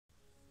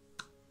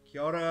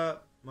Kia ora,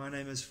 my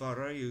name is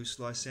Whareus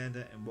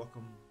Lysander and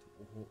welcome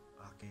to Oho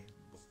Ake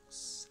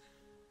Books.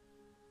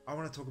 I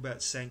want to talk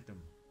about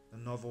Sanctum, the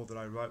novel that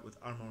I wrote with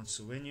Harmon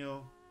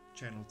Sueno,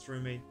 channeled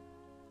through me.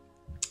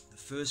 The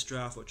first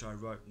draft which I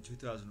wrote in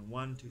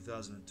 2001,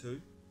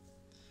 2002.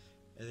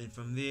 And then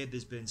from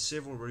there's been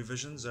several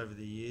revisions over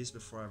the years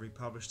before I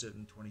republished it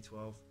in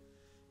 2012.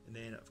 And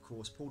then of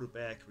course pulled it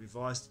back,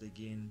 revised it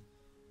again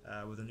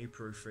with a new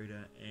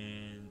proofreader,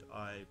 and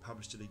I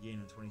published it again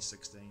in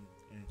 2016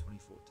 and in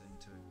 2014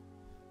 too.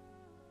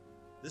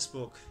 This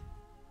book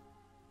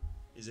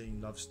is a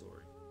love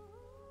story,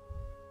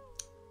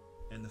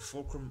 and the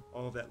fulcrum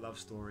of that love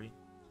story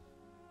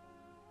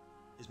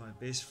is my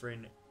best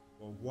friend,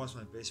 or was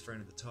my best friend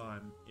at the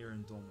time,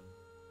 Erin Dorman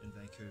in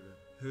Vancouver,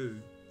 who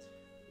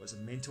was a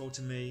mentor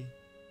to me,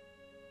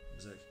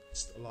 was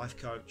a life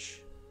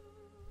coach,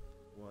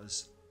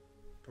 was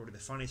probably the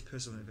funniest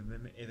person I've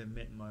ever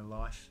met in my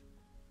life,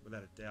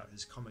 without a doubt.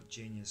 His comic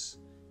genius,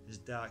 his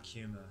dark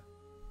humour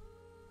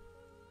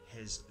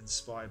has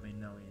inspired me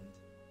no end,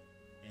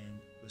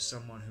 and was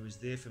someone who was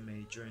there for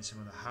me during some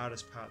of the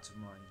hardest parts of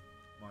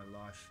my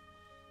life,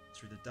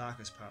 through the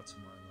darkest parts of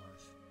my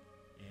life,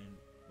 and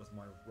with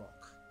my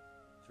rock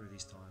through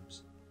these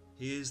times.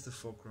 He is the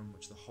fulcrum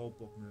which the whole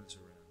book moves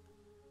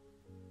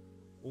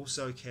around.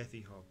 Also Kathy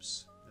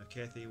Hobbs. Now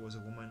Kathy was a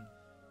woman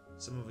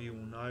some of you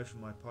will know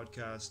from my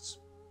podcasts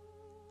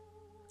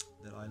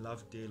that I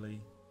love dearly,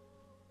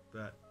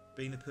 but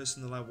being the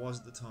person that I was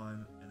at the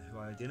time and who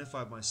I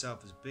identified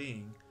myself as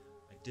being,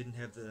 I didn't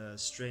have the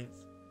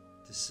strength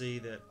to see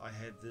that I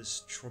had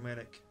this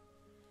traumatic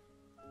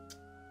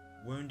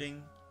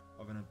wounding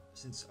of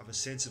a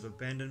sense of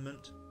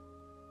abandonment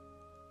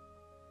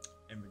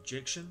and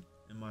rejection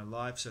in my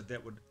life. So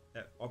that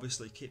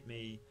obviously kept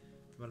me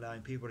from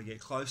allowing people to get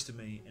close to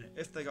me, and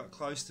if they got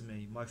close to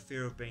me, my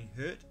fear of being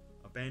hurt,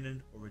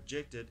 abandoned or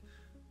rejected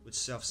would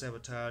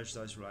self-sabotage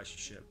those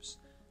relationships.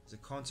 As a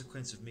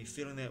consequence of me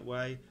feeling that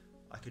way,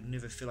 I could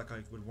never feel like I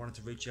would want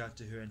to reach out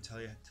to her and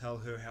tell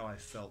her how I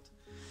felt.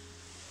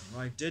 And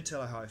when I did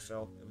tell her how I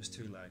felt, it was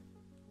too late,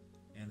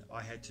 and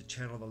I had to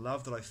channel the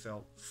love that I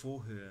felt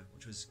for her,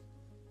 which was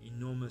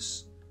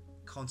enormous,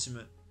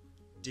 consummate,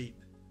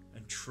 deep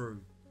and true,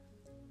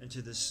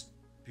 into this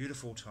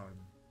beautiful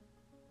tome,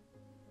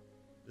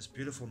 this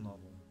beautiful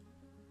novel,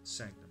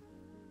 Sanctum.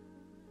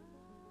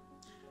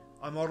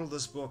 I modelled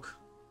this book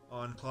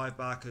on Clive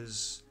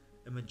Barker's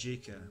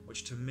Imajica,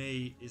 which to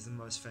me is the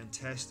most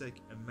fantastic,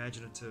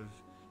 imaginative,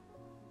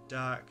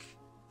 dark,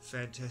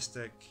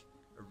 fantastic,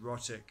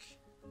 erotic,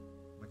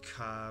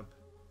 macabre,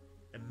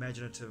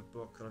 imaginative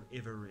book that I've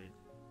ever read.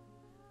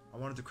 I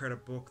wanted to create a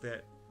book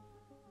that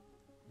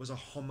was a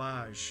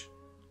homage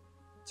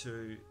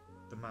to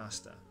the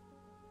master,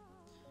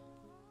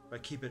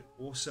 but keep it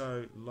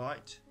also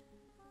light,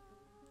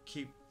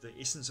 keep the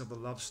essence of the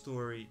love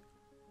story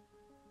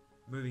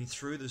moving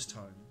through this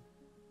tome,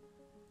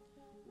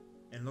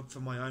 and look for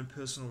my own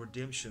personal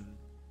redemption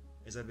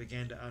as I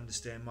began to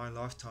understand my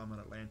lifetime on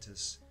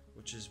Atlantis,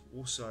 which is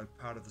also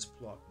part of this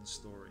plot and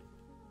story.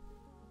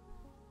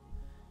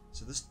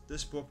 So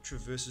this book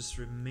traverses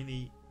through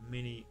many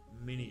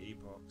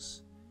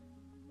epochs.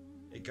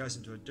 It goes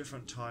into a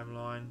different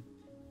timeline,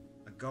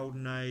 a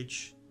golden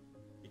age.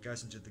 It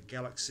goes into the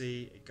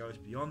galaxy, it goes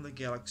beyond the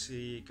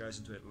galaxy, it goes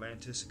into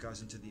Atlantis, it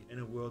goes into the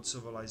inner world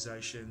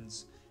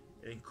civilizations.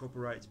 It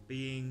incorporates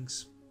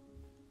beings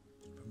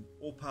from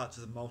all parts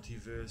of the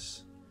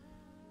multiverse.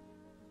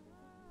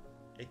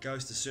 It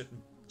goes to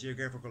certain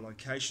geographical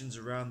locations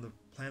around the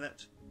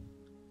planet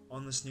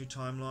on this new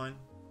timeline.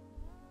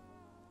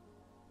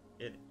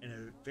 And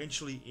it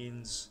eventually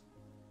ends,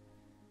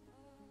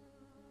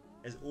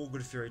 as all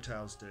good fairy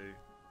tales do,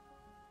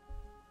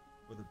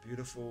 with a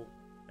beautiful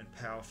and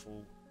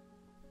powerful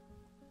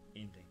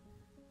ending.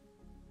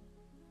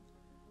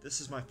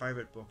 This is my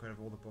favourite book out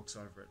of all the books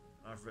I've written.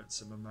 I've written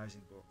some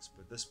amazing books,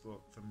 but this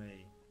book for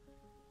me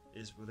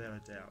is without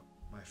a doubt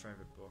my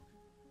favourite book,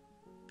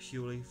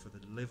 purely for the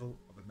level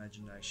of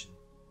imagination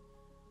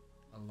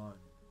alone.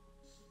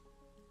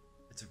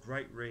 It's a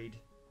great read,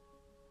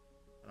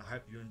 and I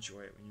hope you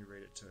enjoy it when you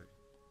read it too.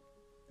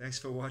 Thanks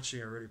for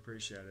watching, I really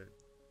appreciate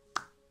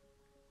it.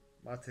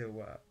 Mate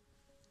wa.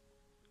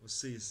 We'll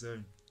see you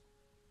soon.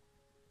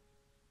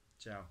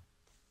 Ciao.